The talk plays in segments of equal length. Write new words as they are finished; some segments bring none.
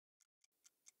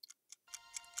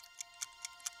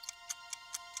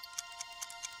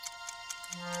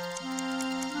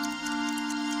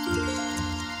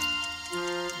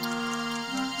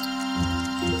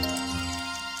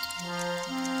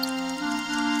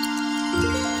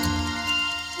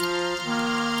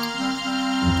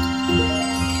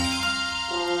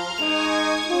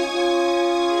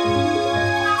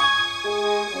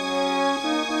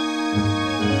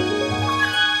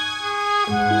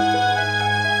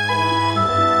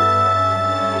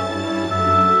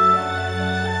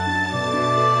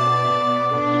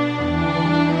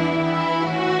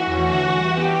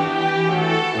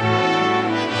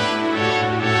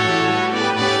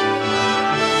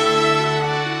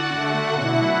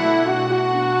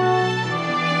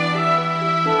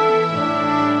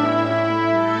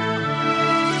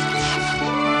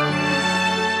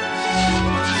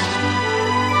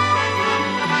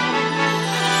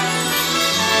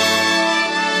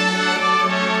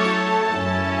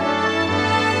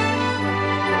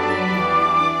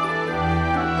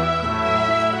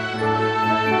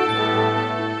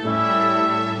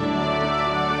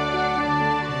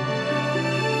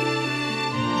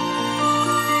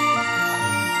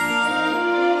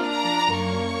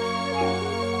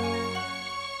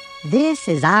This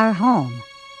is our home,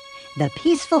 the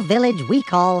peaceful village we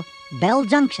call Bell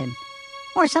Junction,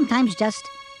 or sometimes just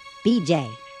BJ.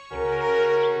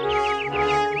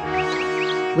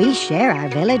 We share our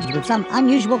village with some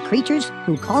unusual creatures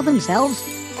who call themselves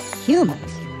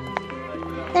humans.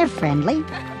 They're friendly,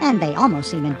 and they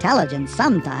almost seem intelligent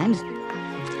sometimes.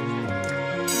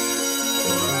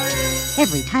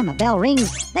 Every time a bell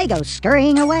rings, they go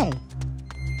scurrying away.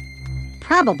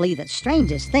 Probably the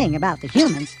strangest thing about the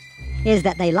humans is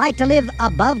that they like to live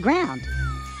above ground.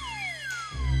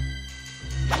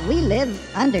 We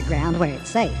live underground where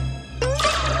it's safe.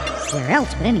 Where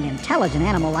else would any intelligent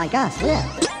animal like us live?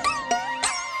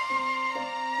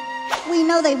 We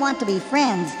know they want to be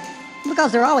friends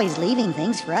because they're always leaving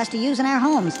things for us to use in our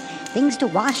homes. Things to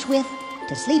wash with,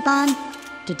 to sleep on,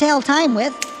 to tell time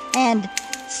with, and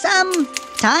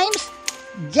sometimes,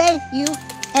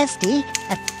 J-U-S-T-T-O,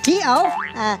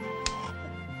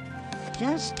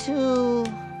 just to...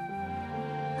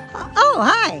 Oh,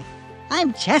 hi!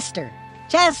 I'm Chester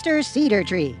Cedar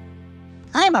Tree.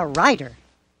 I'm a writer.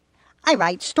 I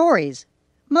write stories,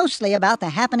 mostly about the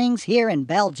happenings here in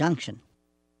Bell Junction.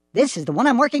 This is the one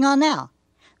I'm working on now,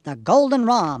 the Golden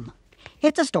ROM.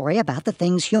 It's a story about the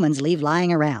things humans leave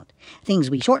lying around. Things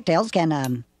we short-tails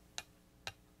can,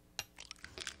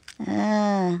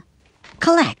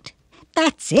 collect.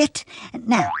 That's it.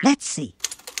 Now, let's see.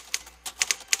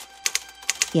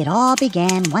 It all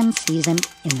began one season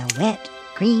in the wet,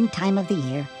 green time of the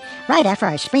year, right after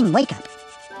our spring wake-up.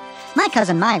 My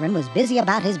cousin Myron was busy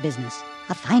about his business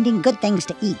of finding good things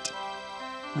to eat,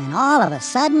 when all of a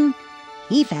sudden,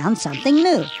 he found something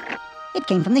new. It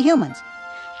came from the humans.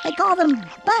 They call them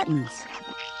buttons.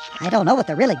 I don't know what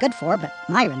they're really good for, but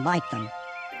Myron liked them.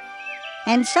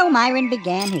 And so Myron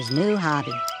began his new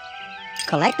hobby,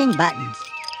 collecting buttons.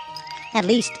 At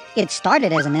least, it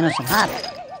started as an innocent hobby.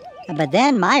 But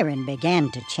then Myron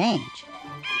began to change.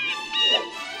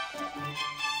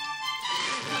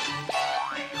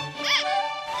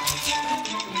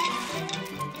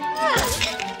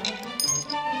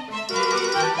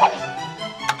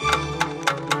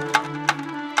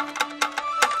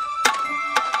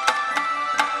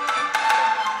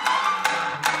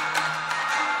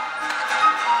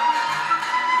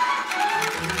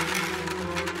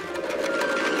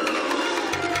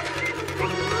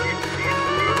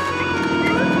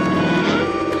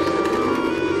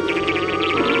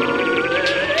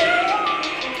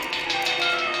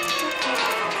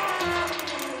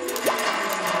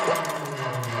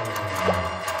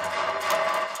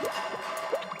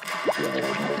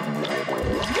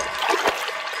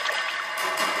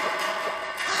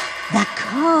 The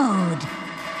code.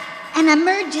 An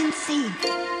emergency.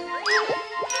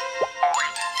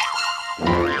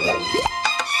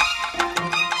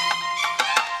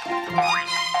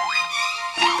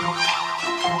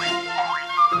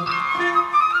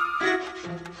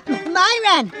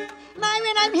 Myron!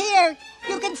 Myron, I'm here!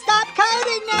 You can stop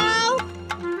coding now!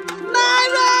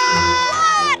 Myron!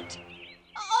 What?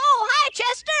 Oh, hi,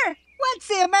 Chester! What's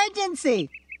the emergency?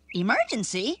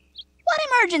 Emergency? What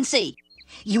emergency?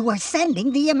 You were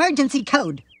sending the emergency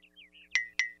code.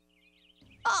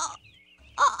 Oh,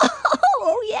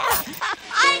 yeah.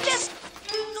 I just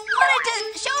wanted to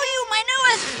show you my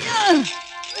newest...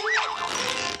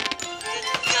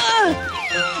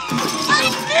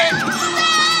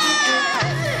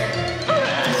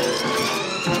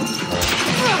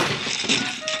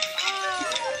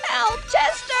 Help,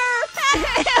 Chester!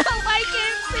 Help, I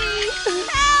can't see!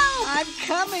 Help! I'm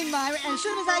coming, Myron, as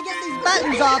soon as I get these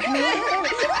buttons off me.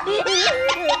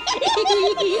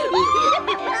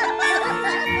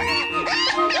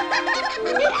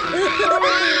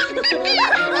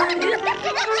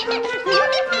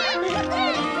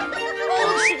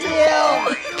 Hold still.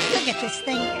 Look at this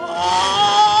thing.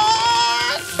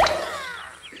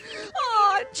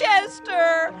 Oh,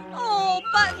 Chester! Oh,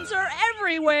 buttons are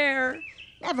everywhere.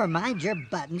 Never mind your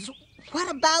buttons. What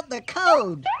about the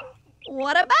code?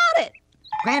 What about it?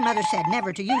 Grandmother said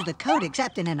never to use the code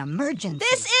except in an emergency.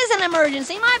 This is an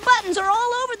emergency. My buttons are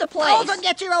all over the place. Oh,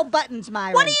 forget your old buttons,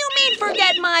 Myron. What do you mean,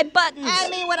 forget my buttons? I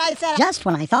mean what I said. Just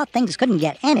when I thought things couldn't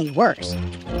get any worse,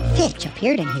 Fitch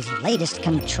appeared in his latest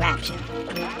contraption.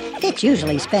 Fitch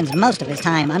usually spends most of his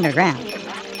time underground,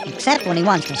 except when he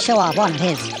wants to show off one of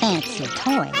his fancy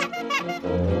toys.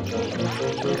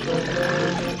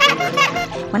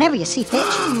 Whenever you see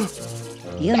Fitch,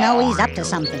 you know he's up to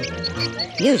something.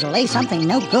 Usually something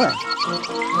no good.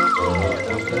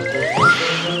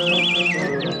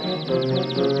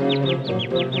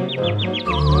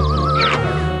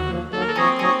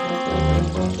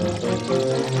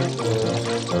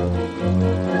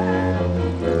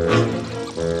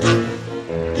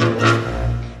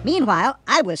 Meanwhile,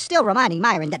 I was still reminding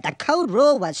Myron that the code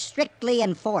rule was strictly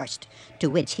enforced, to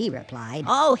which he replied,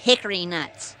 "Oh, hickory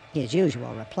nuts." His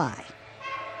usual reply.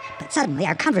 But suddenly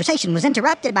our conversation was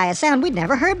interrupted by a sound we'd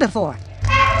never heard before.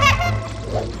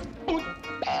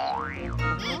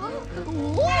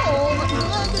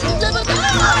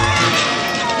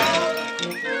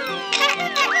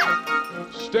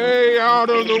 Stay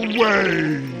out of the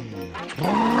way,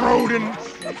 rodents!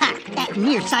 Ha! That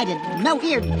nearsighted,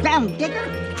 no-eared ground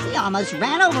digger! He almost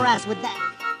ran over us with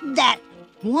that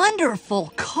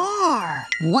Wonderful car.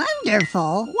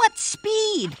 wonderful... What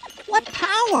speed? What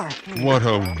power? What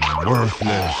a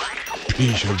worthless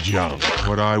piece of junk.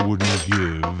 What I wouldn't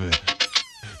give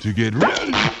to get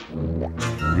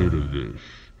rid of this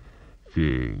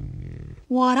thing.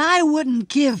 What I wouldn't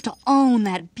give to own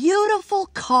that beautiful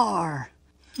car.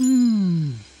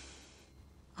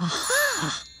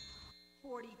 Aha!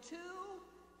 42,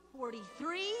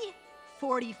 43,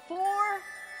 44,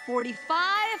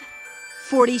 45,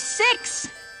 46,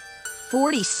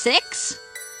 46?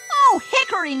 Oh,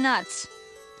 hickory nuts!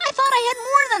 I thought I had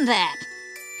more than that.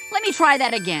 Let me try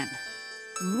that again.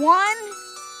 1,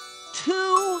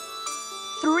 2,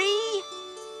 3,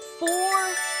 4,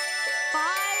 5...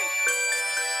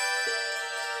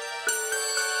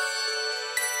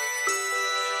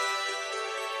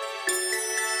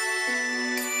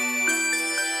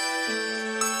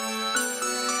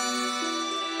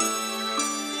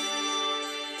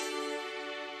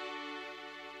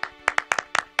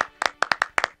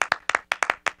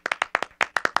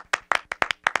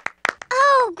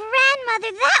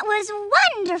 Grandmother, that was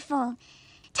wonderful.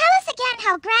 Tell us again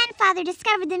how Grandfather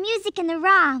discovered the music in the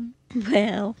ROM.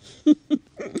 Well,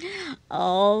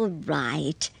 all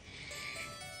right.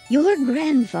 Your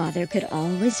grandfather could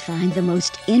always find the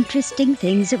most interesting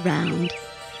things around.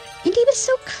 And he was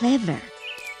so clever.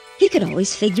 He could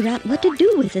always figure out what to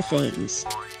do with the things.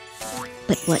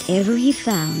 But whatever he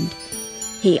found,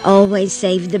 he always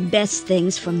saved the best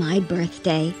things for my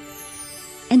birthday.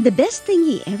 And the best thing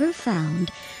he ever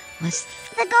found was...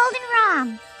 The Golden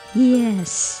ROM.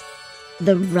 Yes,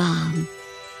 the ROM.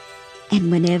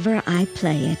 And whenever I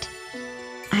play it,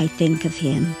 I think of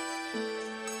him.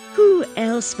 Who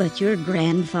else but your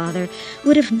grandfather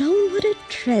would have known what a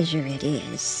treasure it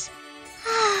is?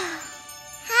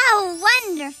 How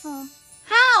wonderful.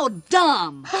 How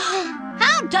dumb!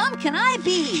 How dumb can I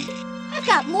be? I've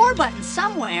got more buttons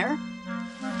somewhere.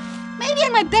 Maybe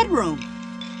in my bedroom.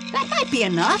 That might be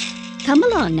enough. Come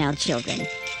along now, children.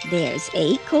 There's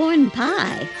acorn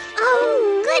pie.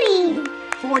 Oh, goody.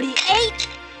 48,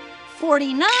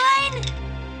 49,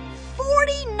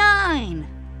 49.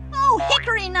 Oh,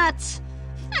 hickory nuts.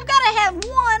 I've got to have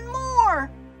one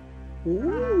more.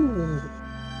 Ooh.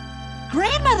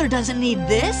 Grandmother doesn't need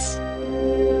this.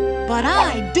 But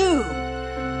I do.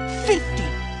 50.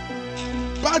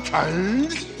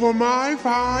 Buttons for my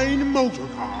fine motor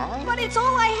car? But it's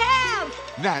all I have.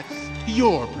 That's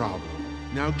your problem.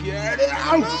 Now get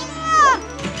out!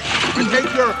 And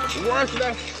take your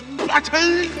worthless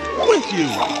buttons with you!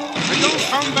 And don't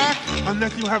come back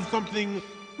unless you have something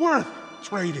worth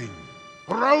trading.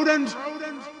 Rodent!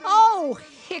 Oh,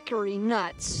 hickory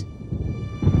nuts.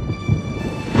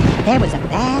 There was a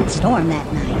bad storm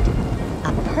that night.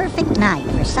 A perfect night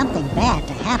for something bad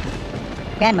to happen.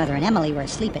 Grandmother and Emily were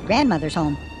asleep at Grandmother's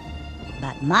home.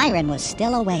 But Myron was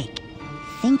still awake,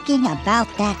 thinking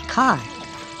about that car.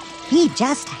 He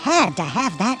just had to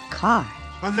have that car.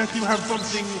 Unless you have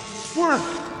something worth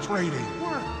trading.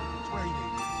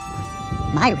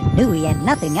 Myron knew he had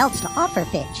nothing else to offer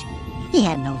Fitch. He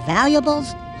had no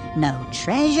valuables, no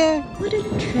treasure. What a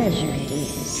treasure it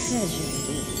is.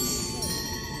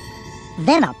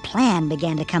 Then a plan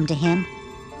began to come to him.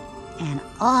 An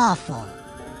awful,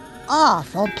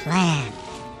 awful plan.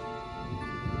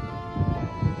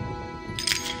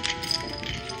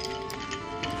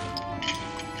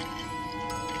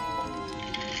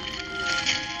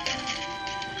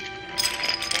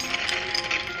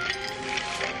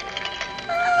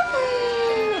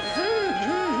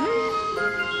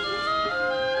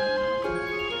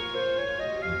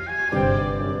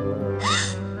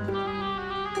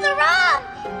 The ROM!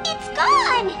 It's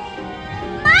gone!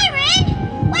 Myron!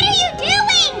 What are you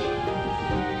doing?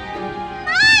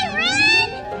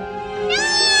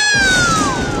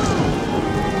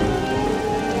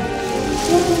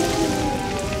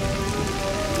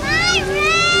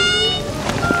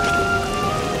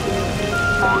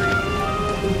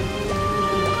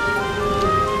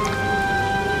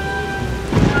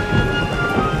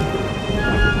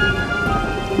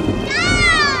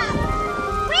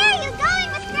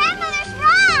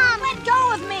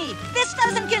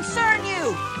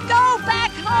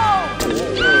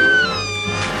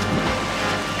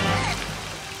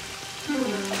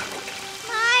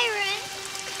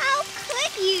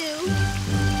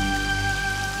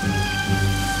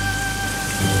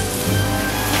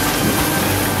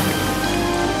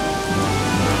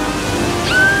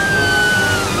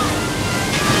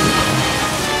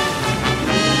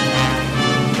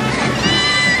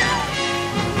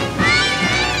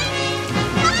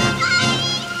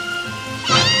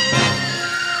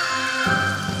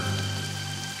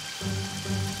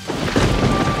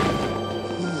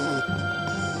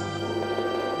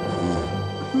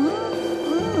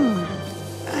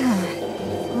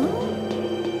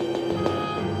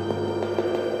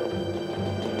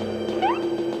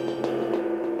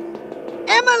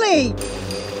 me!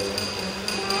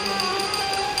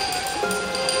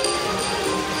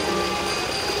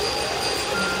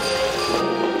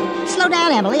 Slow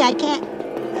down, Emily. I can't...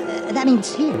 that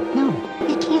means here. No,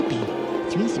 it can't be.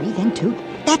 3, 3, then 2.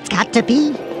 That's got to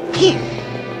be here.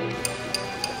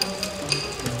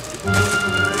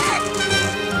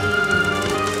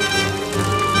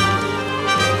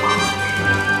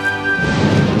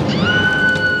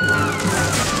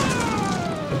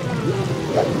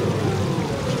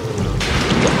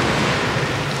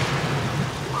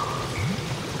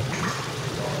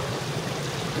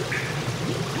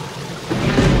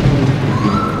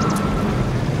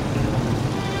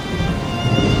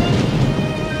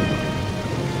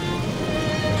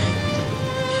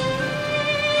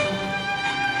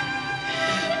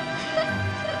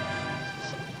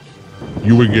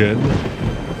 You again?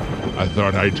 I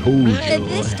thought I told you.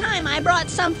 This time I brought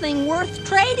something worth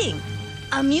trading.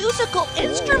 A musical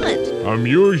instrument. A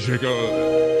musical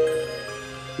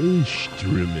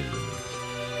instrument.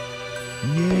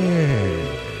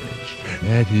 Yes,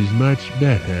 that is much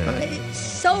better.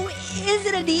 So, is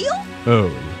it a deal?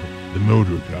 Oh, the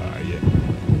motor car, yeah.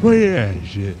 Well,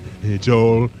 yes, it's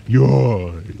all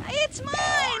yours. It's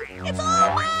mine! It's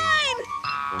all mine!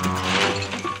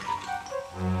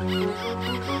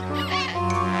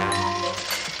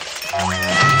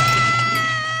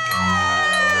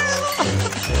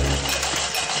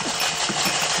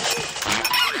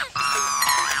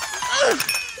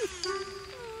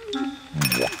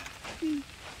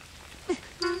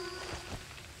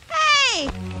 Hey!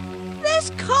 This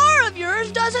car of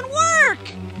yours doesn't work!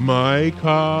 My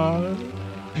car?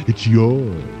 It's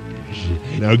yours.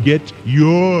 Now get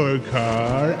your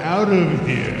car out of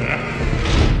here.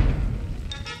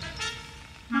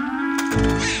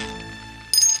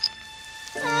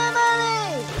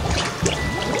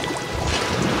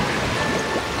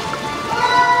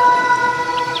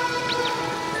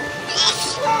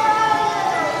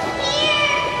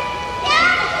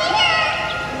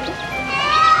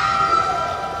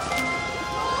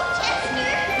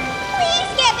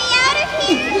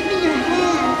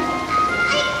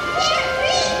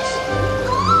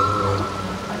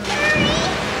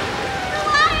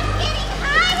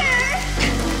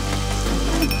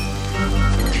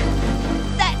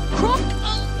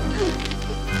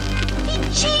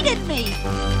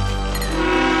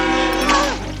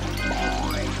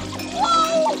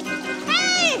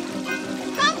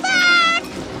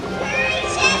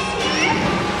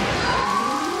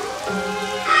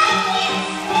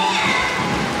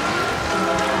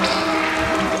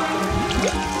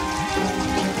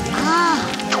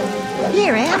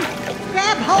 Here, Em.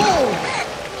 Grab hold.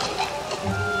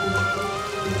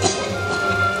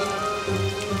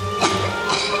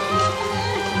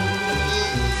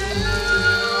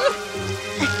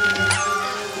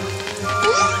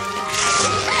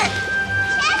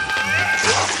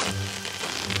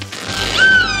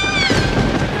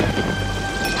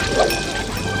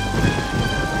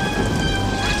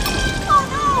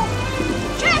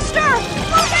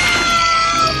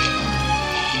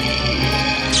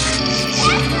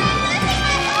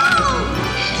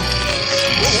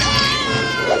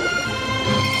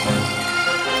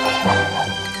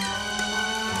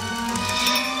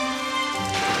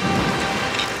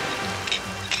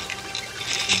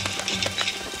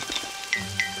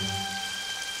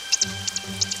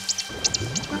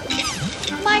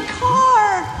 My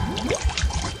car!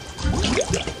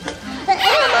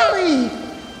 Emily!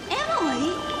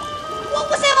 Emily? What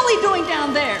was Emily doing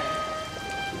down there?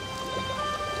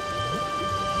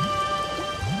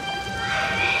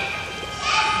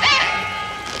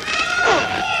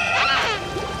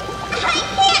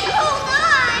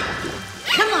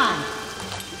 Come on.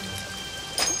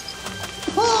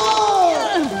 Pull!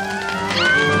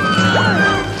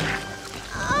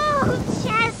 Oh,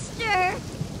 Chester.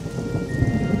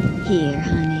 Here,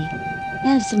 honey.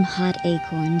 Have some hot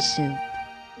acorn soup.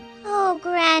 Oh,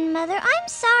 Grandmother, I'm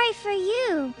sorry for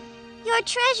you. Your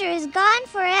treasure is gone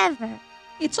forever.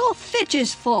 It's all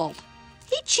Fitch's fault.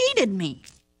 He cheated me.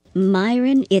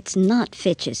 Myron, it's not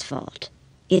Fitch's fault.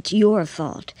 It's your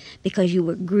fault because you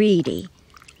were greedy.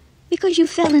 Because you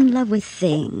fell in love with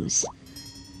things.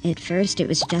 At first it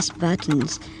was just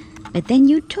buttons, but then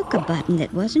you took a button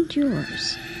that wasn't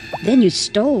yours. Then you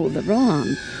stole the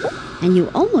ROM, and you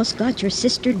almost got your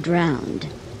sister drowned.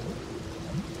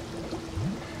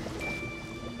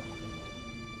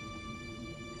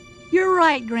 You're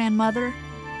right, Grandmother.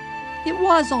 It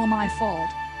was all my fault.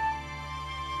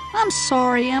 I'm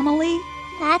sorry, Emily.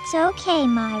 That's okay,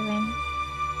 Myron.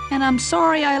 And I'm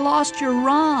sorry I lost your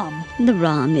ROM. The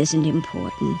ROM isn't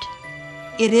important.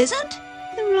 It isn't?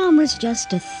 The ROM was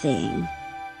just a thing.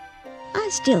 I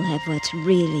still have what's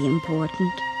really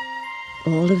important.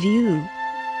 All of you.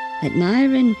 But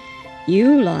Myron,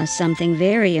 you lost something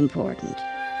very important.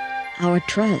 Our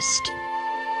trust.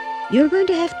 You're going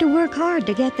to have to work hard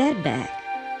to get that back.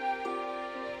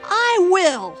 I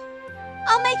will.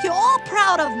 I'll make you all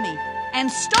proud of me. And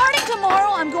starting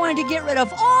tomorrow, I'm going to get rid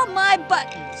of all my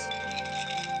buttons.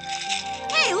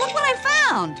 Hey, look what I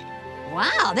found.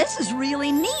 Wow, this is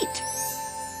really neat.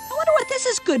 I wonder what this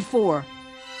is good for.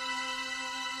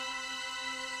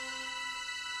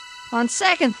 On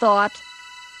second thought,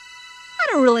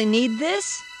 I don't really need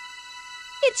this.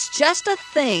 It's just a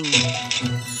thing.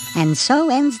 And so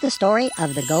ends the story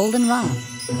of the Golden ROM.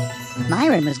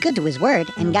 Myron was good to his word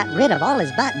and got rid of all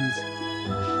his buttons.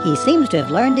 He seems to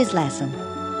have learned his lesson.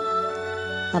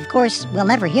 Of course, we'll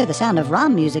never hear the sound of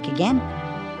ROM music again.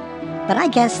 But I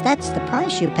guess that's the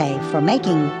price you pay for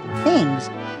making things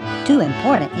too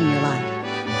important in your life.